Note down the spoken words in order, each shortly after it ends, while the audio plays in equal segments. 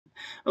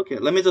Okay,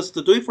 let me just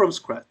do it from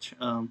scratch.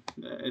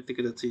 I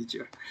think that's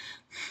easier.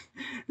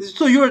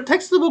 So your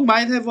textbook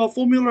might have a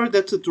formula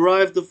that's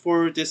derived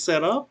for this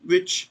setup,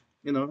 which,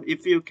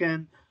 if you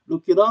can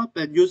look it up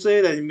and use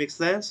it and it makes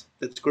sense,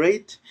 that's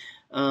great.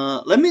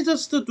 Let me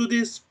just do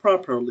this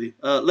properly.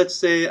 Let's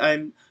say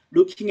I'm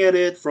looking at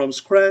it from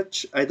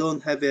scratch. I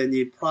don't have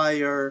any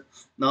prior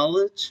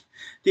knowledge.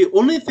 The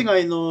only thing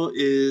I know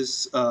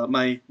is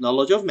my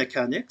knowledge of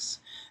mechanics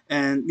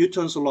and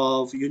Newton's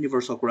law of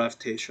universal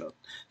gravitation.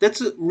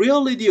 That's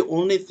really the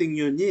only thing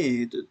you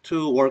need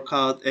to work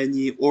out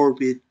any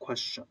orbit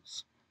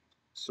questions.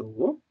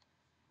 So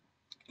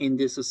in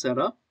this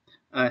setup,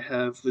 I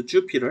have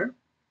Jupiter,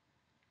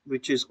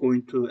 which is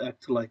going to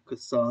act like a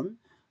sun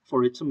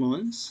for its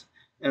moons,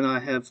 and I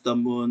have the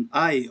moon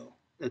Io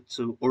that's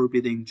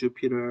orbiting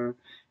Jupiter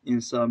in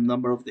some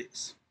number of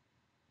days.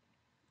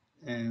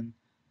 And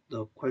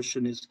the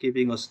question is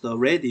giving us the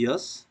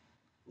radius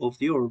of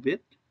the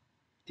orbit,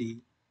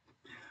 d,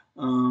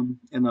 and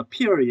a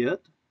period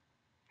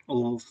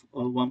of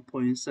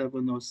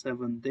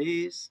 1.707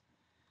 days.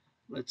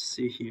 Let's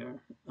see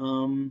here.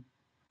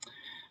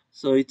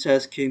 So it's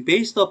asking,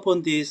 based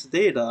upon this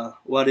data,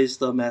 what is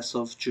the mass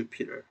of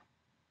Jupiter?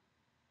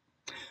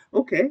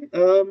 Okay,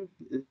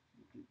 it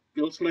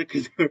feels like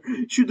there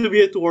should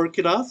be able to work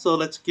it out, so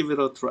let's give it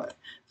a try.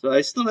 So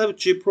I still have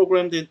G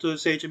programmed into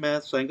Sage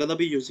Math, so I'm gonna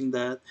be using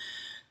that.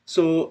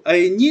 So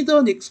I need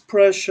an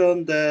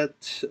expression that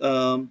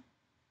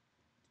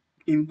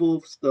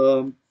involves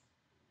the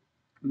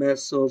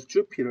mass of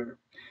Jupiter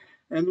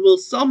and will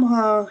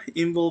somehow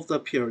involve the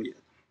period.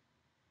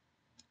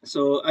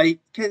 So I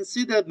can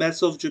see that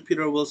mass of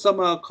Jupiter will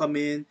somehow come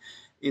in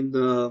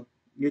the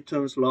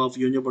Newton's law of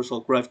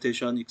universal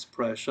gravitation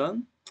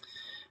expression.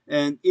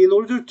 And in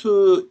order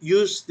to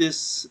use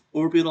this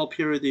orbital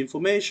period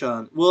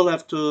information, we'll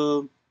have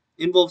to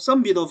involve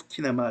some bit of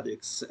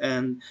kinematics.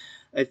 And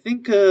I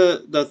think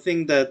the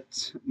thing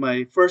that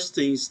my first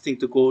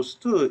instinct goes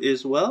to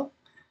is, well,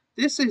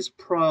 this is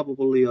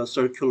probably a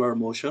circular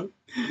motion.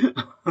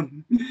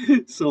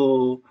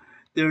 So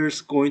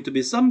there's going to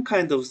be some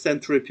kind of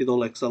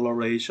centripetal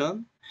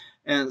acceleration.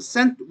 And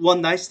one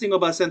nice thing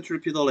about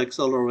centripetal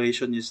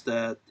acceleration is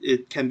that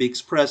it can be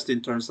expressed in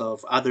terms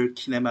of other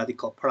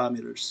kinematical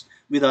parameters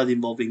without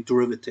involving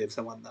derivatives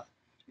and whatnot.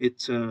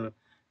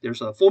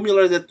 There's a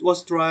formula that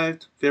was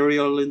derived very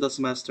early in the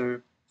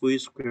semester, v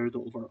squared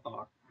over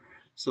r.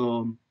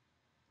 So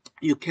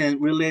you can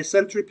relate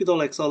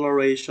centripetal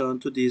acceleration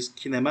to these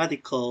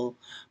kinematical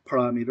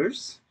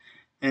parameters,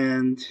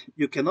 and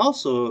you can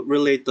also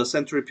relate the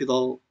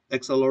centripetal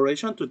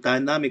acceleration to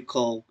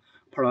dynamical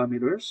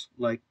parameters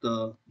like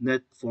the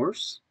net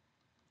force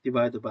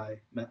divided by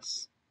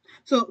mass.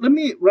 So let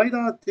me write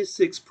out this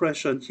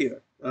expression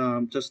here,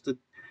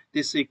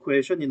 this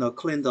equation in a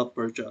cleaned up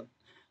version.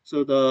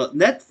 So the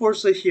net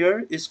force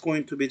here is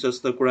going to be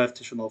just the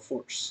gravitational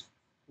force,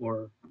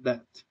 or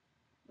that.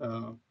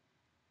 Uh,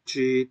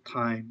 G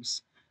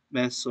times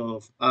mass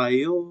of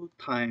Io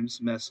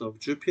times mass of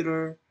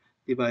Jupiter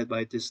divided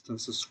by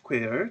distance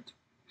squared.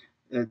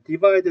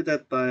 Divided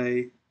that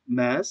by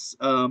mass.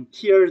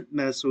 Here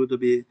mass would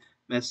be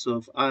mass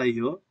of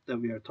Io that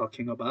we are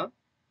talking about.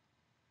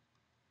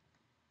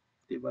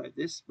 Divide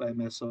this by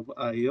mass of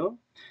Io.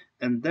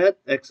 And that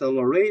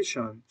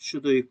acceleration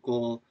should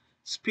equal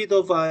speed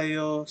of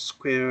Io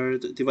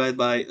squared divided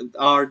by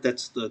r,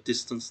 that's the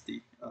distance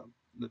d.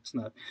 Let's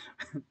not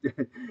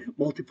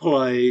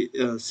multiply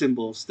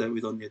symbols that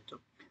we don't need to.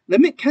 Let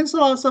me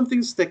cancel out some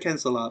things that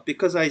cancel out,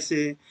 because I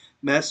see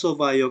mass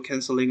of IO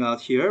canceling out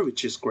here,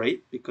 which is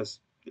great because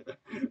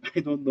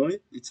I don't know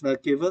it. It's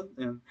not given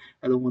and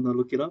I don't want to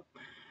look it up.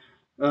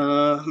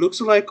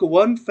 Looks like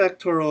one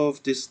factor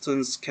of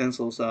distance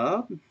cancels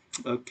out.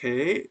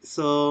 Okay,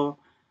 so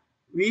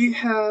we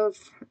have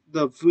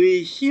the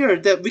v here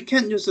that we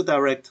can't use it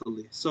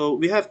directly. So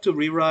we have to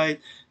rewrite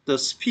the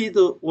speed,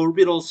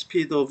 orbital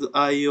speed of the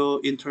Io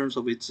in terms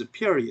of its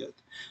period.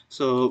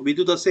 So we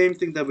do the same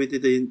thing that we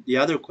did in the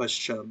other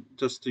question,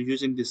 just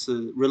using this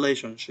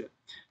relationship.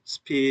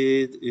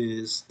 Speed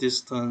is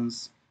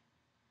distance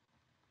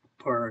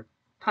per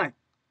time.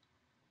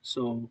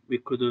 So we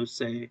could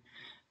say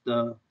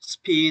the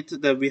speed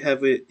that we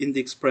have in the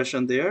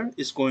expression there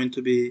is going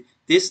to be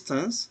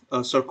distance,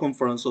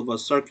 circumference of a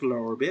circular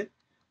orbit,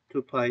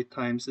 2 pi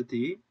times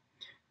d,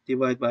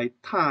 divided by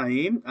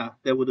time,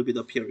 that would be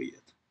the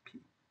period, p.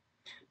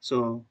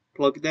 So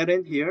plug that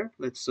in here.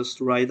 Let's just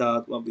write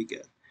out what we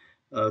get.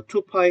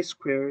 2 pi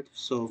squared,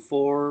 so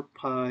 4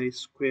 pi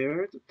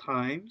squared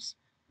times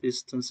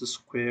distance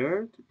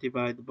squared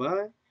divided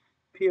by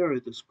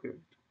period squared.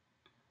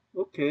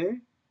 Okay,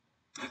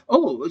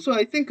 oh, so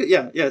I think,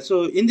 yeah.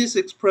 So in this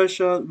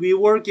expression, we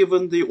were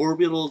given the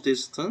orbital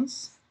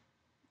distance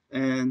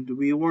and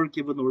we were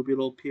given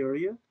orbital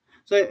period.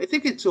 So I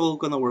think it's all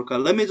gonna work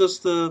out. Let me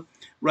just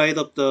write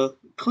up the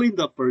cleaned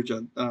up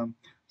version.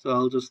 So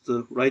I'll just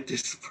write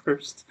this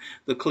first,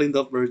 the cleaned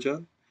up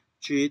version.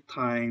 G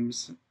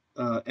times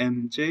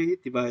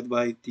mj divided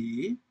by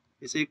d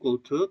is equal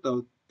to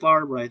the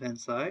far right hand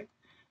side,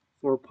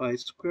 4 pi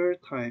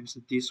squared times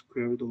d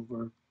squared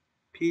over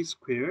p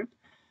squared.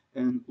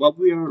 And what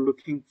we are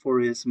looking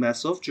for is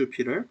mass of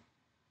Jupiter.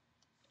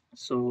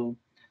 So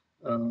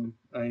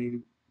I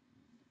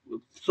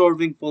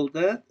solving for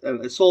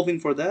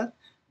that,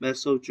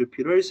 mass of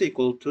Jupiter is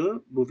equal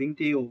to moving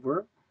d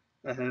over.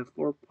 I have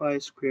 4 pi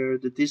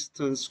squared the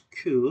distance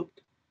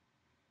cubed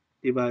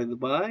divided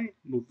by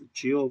move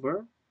g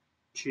over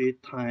g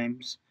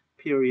times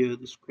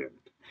period squared.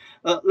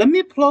 Let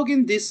me plug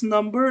in this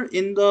number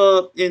in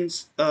not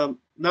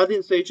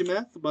in Sage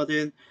Math, but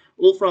in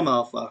Wolfram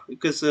Alpha,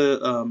 because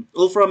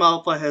Wolfram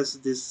Alpha has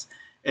this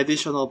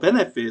additional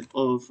benefit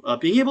of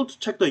being able to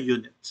check the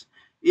units.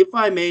 If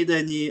I made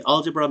any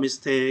algebra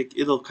mistake,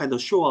 it'll kind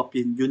of show up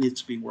in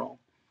units being wrong.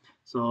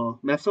 So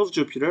mass of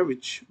Jupiter,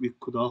 which we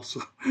could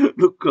also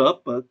look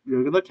up, but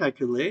we're gonna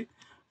calculate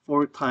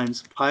 4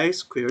 times pi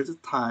squared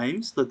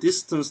times the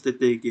distance that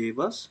they gave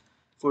us,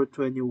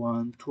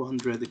 421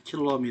 200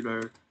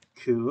 kilometer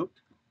cubed,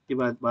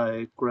 divided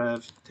by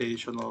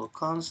gravitational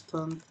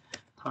constant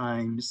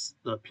times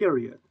the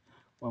period,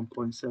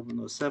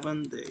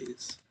 1.707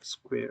 days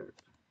squared.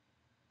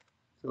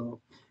 So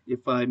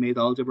if I made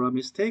algebra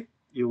mistake,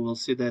 you will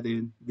see that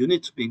in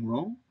units being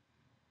wrong.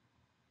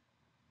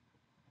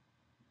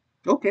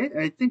 Okay,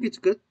 I think it's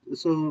good.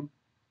 So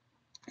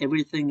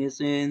everything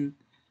is in,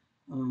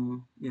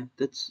 yeah,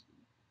 that's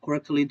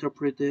correctly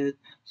interpreted.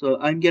 So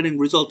I'm getting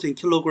result in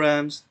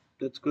kilograms.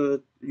 That's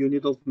good.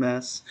 Unit of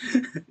mass.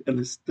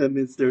 And that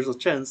means there's a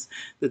chance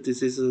that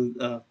this is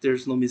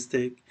there's no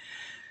mistake.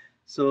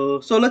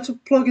 So let's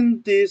plug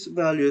in these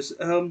values.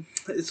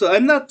 So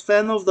I'm not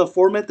fan of the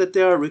format that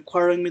they are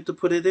requiring me to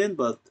put it in,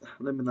 but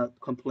let me not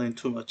complain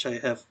too much. I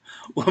have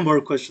one more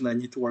question I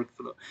need to work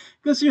through.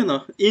 Because,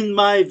 in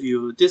my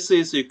view, this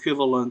is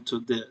equivalent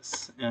to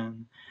this.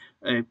 And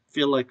I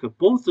feel like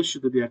both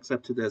should be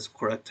accepted as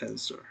correct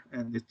answer.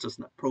 And it's just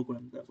not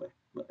programmed that way.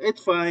 But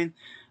it's fine.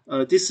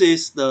 This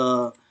is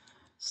the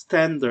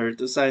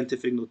standard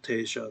scientific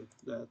notation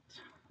that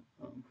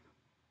um,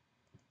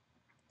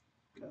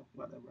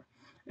 whatever.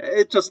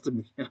 It's just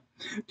me. Yeah.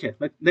 Okay,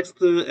 next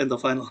and the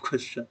final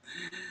question.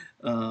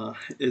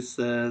 It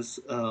says,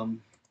 do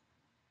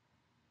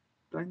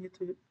I need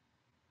to?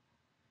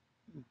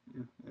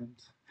 Yeah, and,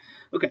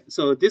 okay,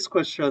 so this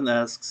question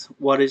asks,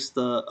 what is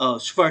the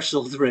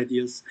Schwarzschild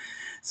radius?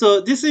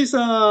 So this is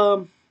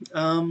um,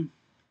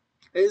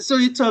 so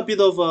it's a bit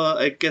of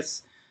I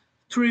guess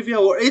trivia,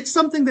 or it's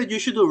something that you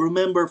should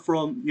remember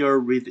from your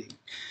reading.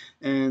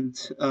 And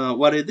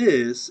what it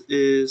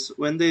is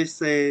when they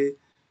say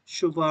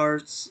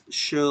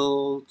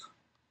Schwarzschild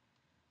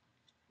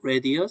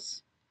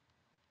radius,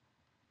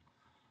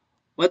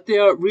 what they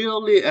are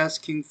really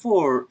asking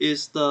for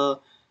is the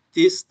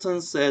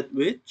distance at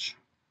which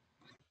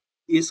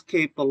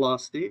escape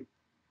velocity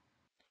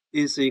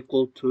is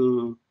equal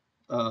to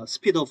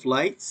speed of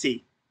light,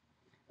 c.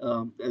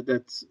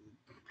 That's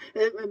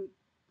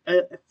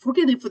I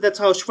forget if that's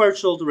how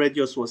Schwarzschild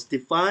radius was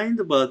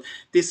defined, but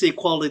this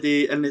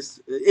equality, and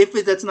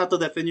if that's not the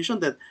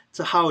definition, that's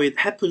how it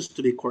happens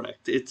to be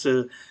correct. It's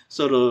a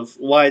sort of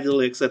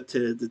widely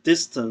accepted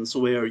distance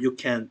where you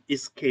can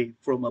escape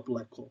from a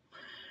black hole.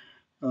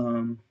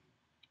 Um,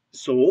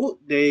 So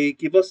they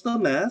give us the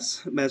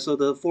mass of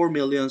the 4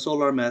 million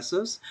solar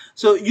masses.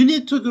 So you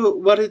need to do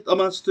what it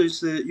amounts to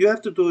is you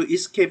have to do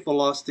escape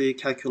velocity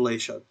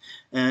calculation.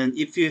 And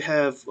if you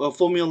have a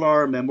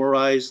formula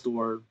memorized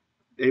or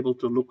able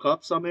to look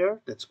up somewhere,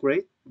 that's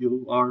great.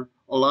 You are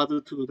allowed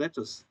to do that.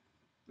 Just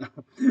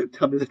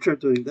tell me that you're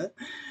doing that.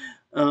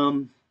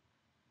 Um,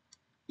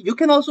 you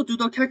can also do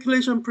the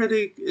calculation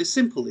pretty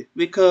simply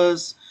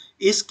because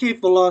escape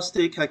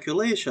velocity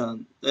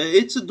calculation,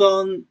 it's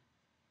done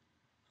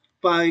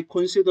by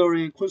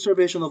considering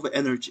conservation of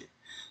energy.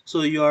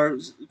 So you are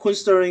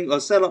considering a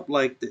setup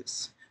like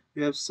this.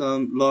 You have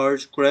some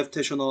large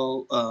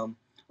gravitational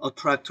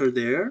attractor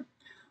there.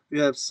 You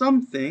have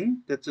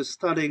something that is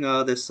starting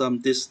out at some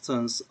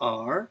distance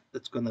r,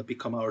 that's going to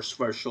become our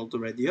Schwarzschild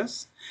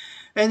radius.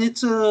 And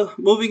it's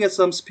moving at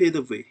some speed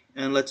v.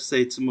 And let's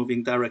say it's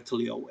moving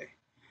directly away.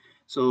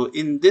 So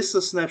in this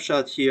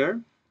snapshot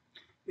here,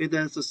 it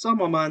has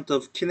some amount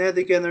of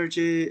kinetic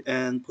energy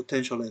and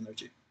potential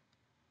energy.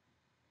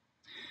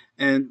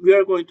 And we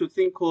are going to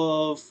think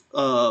of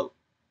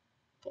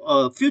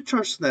a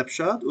future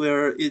snapshot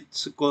where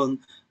it's gone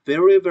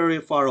very, very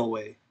far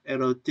away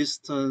at a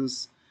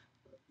distance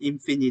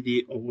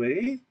infinity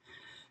away.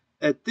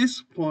 At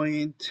this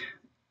point,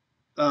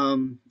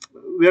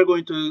 we are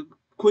going to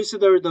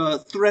consider the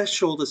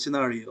threshold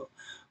scenario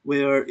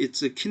where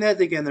its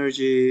kinetic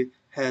energy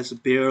has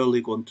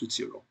barely gone to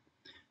zero.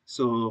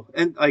 So,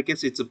 and I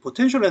guess its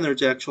potential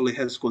energy actually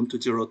has gone to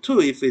zero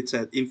too if it's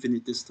at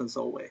infinite distance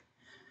away.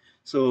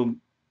 So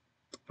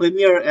when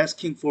we are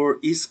asking for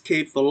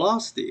escape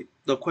velocity,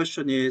 the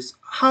question is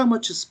how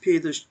much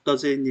speed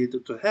does it need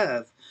to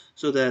have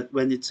so that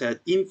when it's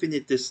at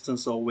infinite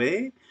distance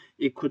away,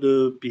 it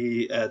could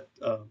be at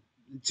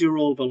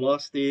zero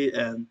velocity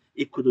and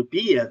it could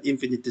be at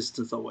infinite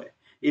distance away.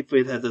 If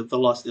it had a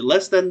velocity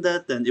less than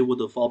that, then it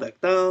would fall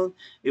back down.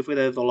 If it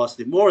had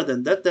velocity more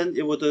than that, then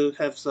it would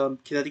have some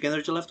kinetic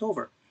energy left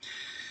over.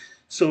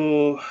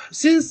 So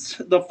since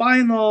the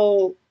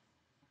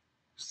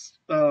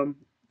um,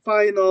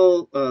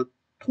 final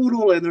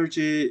total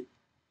energy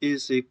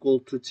is equal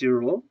to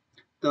zero,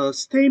 the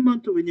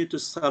statement we need to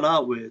start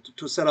out with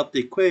to set up the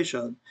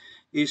equation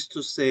is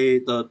to say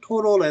the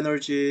total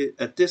energy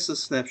at this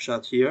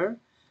snapshot here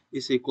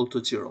is equal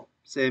to zero,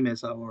 same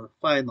as our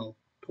final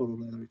total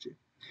energy.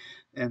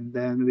 And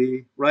then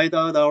we write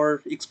out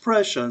our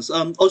expressions,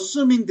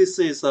 assuming this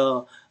is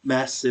a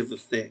massive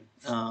thing.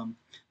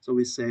 So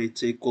we say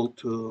it's equal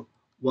to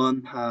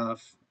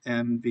 1/2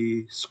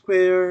 mv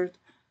squared,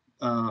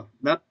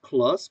 not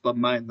plus but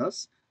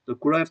minus. The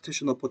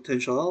gravitational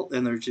potential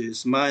energy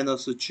is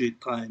minus g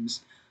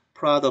times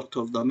product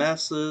of the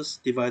masses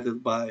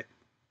divided by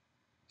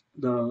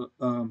the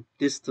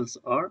distance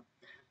r.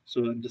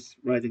 So I'm just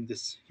writing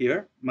this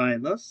here,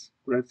 minus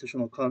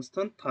gravitational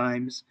constant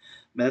times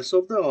mass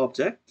of the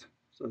object.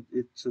 So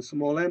it's a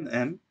small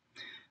m,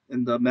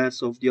 and the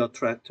mass of the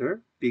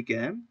attractor, big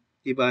M,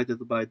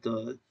 divided by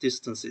the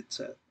distance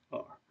itself,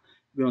 r.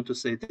 We want to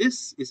say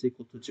this is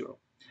equal to 0.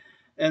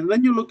 And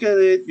when you look at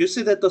it, you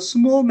see that the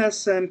small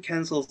mass m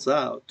cancels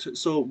out.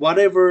 So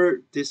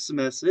whatever this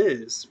mass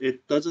is,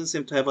 it doesn't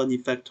seem to have an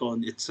effect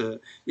on its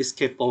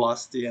escape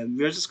velocity. And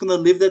we're just going to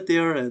leave that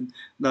there and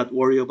not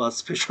worry about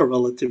special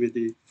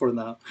relativity for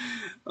now.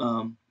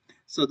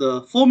 So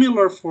the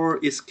formula for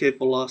escape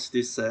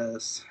velocity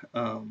says,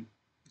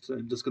 so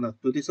I'm just going to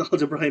do this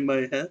algebra in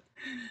my head.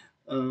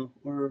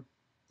 Or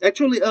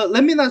actually,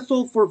 let me not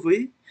solve for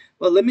v,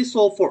 but let me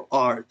solve for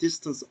r,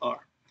 distance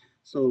r.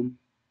 So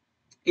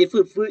if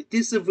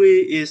this v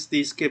is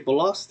the escape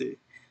velocity,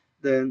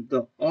 then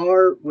the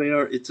r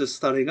where it's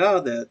starting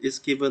out at is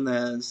given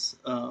as,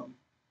 do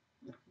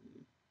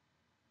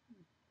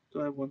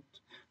I want,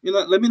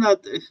 let me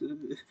not,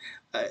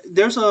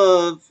 there's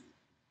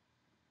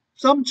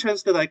some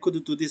chance that I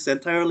could do this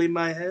entirely in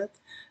my head,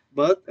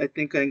 but I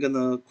think I'm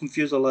gonna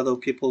confuse a lot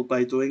of people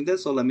by doing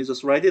this, so let me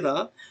just write it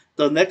out.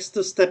 The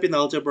next step in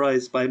algebra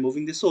is by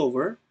moving this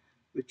over,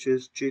 which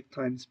is g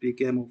times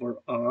big M over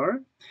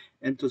r.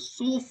 And to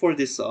solve for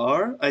this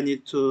r, I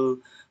need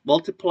to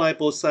multiply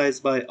both sides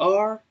by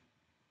r.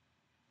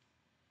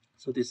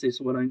 So this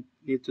is what I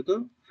need to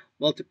do.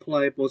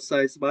 Multiply both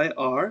sides by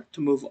r to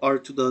move r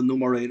to the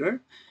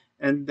numerator.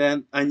 And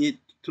then I need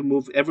to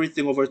move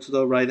everything over to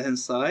the right hand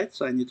side.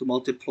 So I need to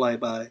multiply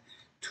by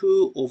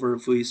 2 over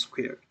v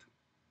squared.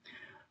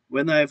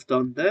 When I've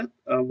done that,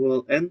 I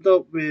will end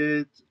up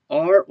with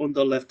r on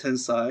the left hand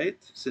side,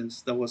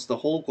 since that was the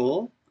whole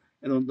goal.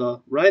 And on the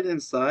right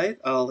hand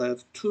side, I'll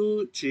have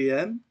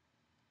 2gm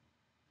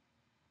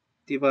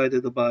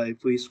divided by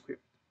v squared.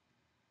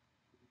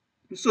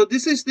 So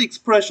this is the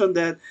expression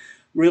that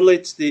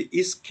relates the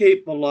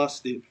escape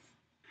velocity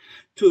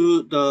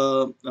to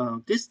the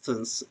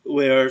distance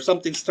where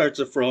something starts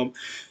from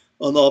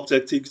an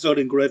object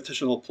exerting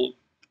gravitational pull.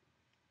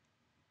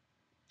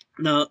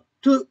 Now,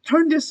 to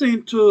turn this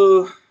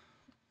into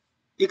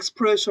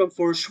expression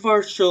for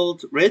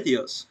Schwarzschild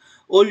radius,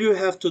 all you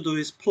have to do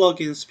is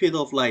plug in speed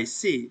of light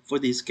c for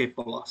the escape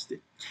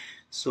velocity.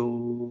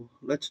 So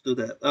let's do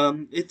that.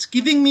 It's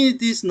giving me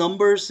these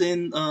numbers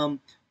in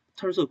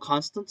terms of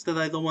constants that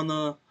I don't want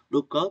to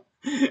look up,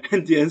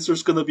 and the answer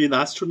is going to be in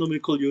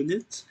astronomical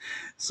units.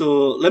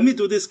 So let me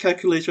do this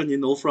calculation in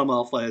Wolfram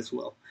alpha as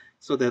well,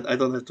 so that I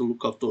don't have to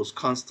look up those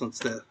constants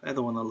that I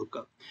don't want to look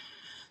up.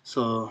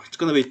 So it's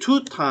going to be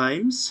 2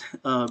 times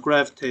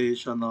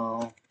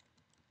gravitational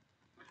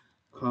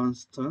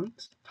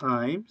constant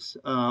times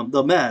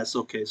the mass.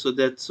 Okay, so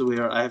that's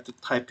where I have to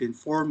type in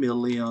 4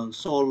 million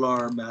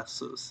solar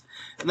masses.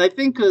 And I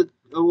think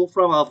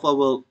Wolfram alpha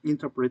will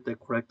interpret that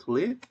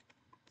correctly.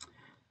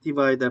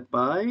 Divided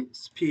by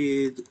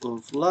speed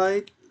of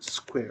light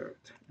squared.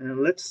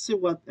 And let's see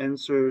what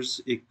answers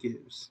it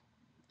gives,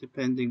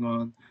 depending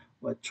on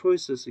what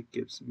choices it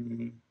gives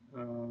me.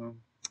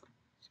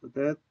 So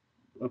that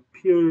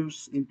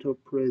appears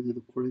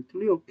interpreted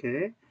correctly.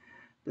 Okay.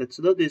 That's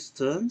the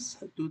distance.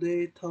 Do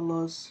they tell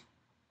us?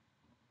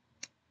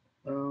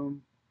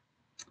 Um,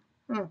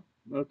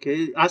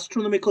 okay,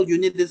 astronomical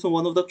unit is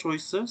one of the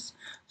choices.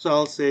 So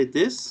I'll say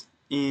this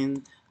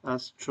in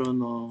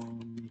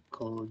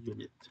astronomical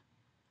unit.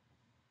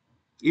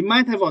 It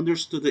might have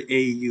understood the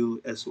AU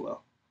as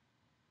well.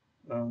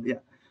 Yeah,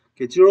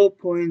 okay,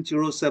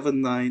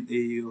 0.079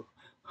 AU.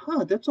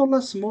 Huh, that's a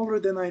lot smaller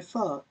than I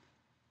thought.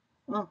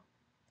 Oh,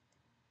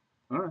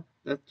 all right,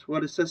 that's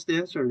what it says the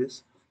answer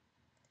is.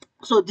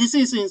 So this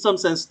is in some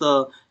sense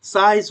the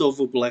size of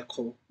a black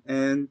hole,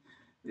 and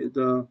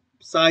the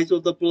size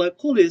of the black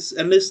hole is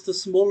at least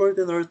smaller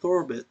than Earth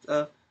orbit.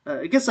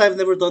 I guess I've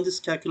never done this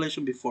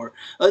calculation before.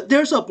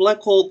 There's a black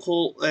hole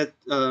called at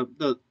the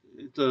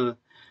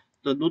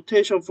the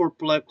notation for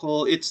black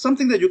hole. It's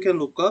something that you can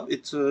look up.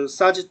 It's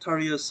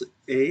Sagittarius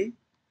A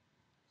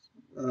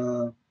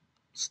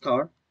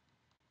star.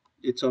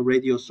 it's a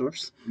radio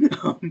source.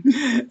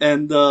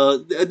 And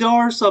there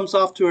are some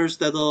softwares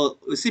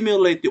that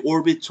simulate the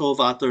orbit of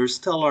other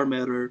stellar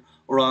matter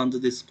around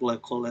this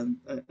black hole. And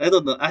I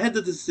don't know. I had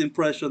this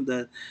impression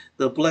that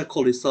the black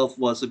hole itself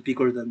was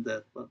bigger than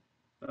that. But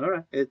all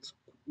right, it's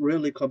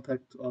really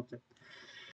compact object.